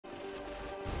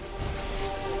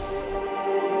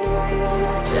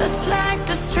Just like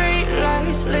the street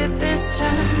lights lit this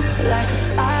town, like a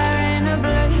fire in a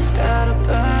blaze, gotta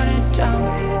burn it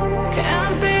down.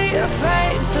 Can't be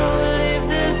afraid to leave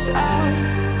this out.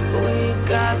 We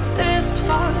got this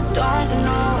far, don't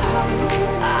know how.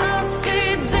 I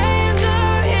see danger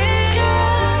in your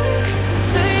eyes.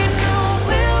 They know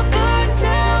we'll burn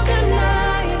down the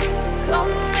night.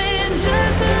 Come in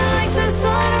just like the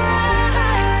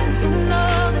sunrise. You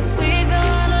know that we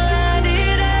gonna let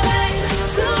it rain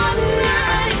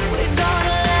tonight. We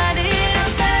gonna let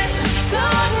it rain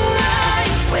tonight.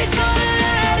 We gonna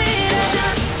let it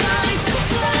just like the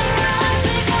sunrise.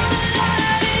 We gonna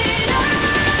let it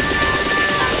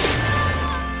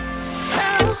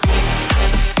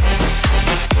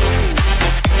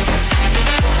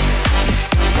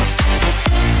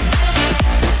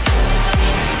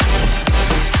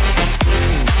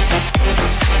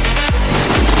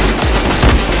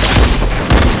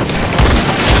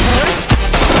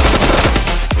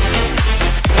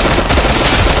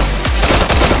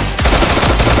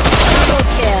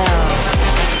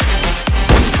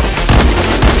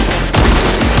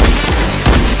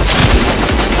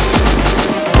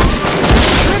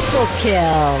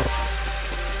Kill.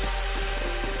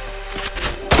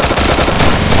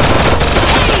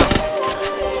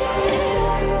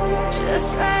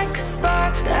 just like a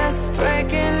spark that's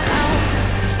breaking out.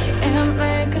 Can't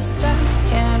make a stop,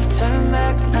 can't turn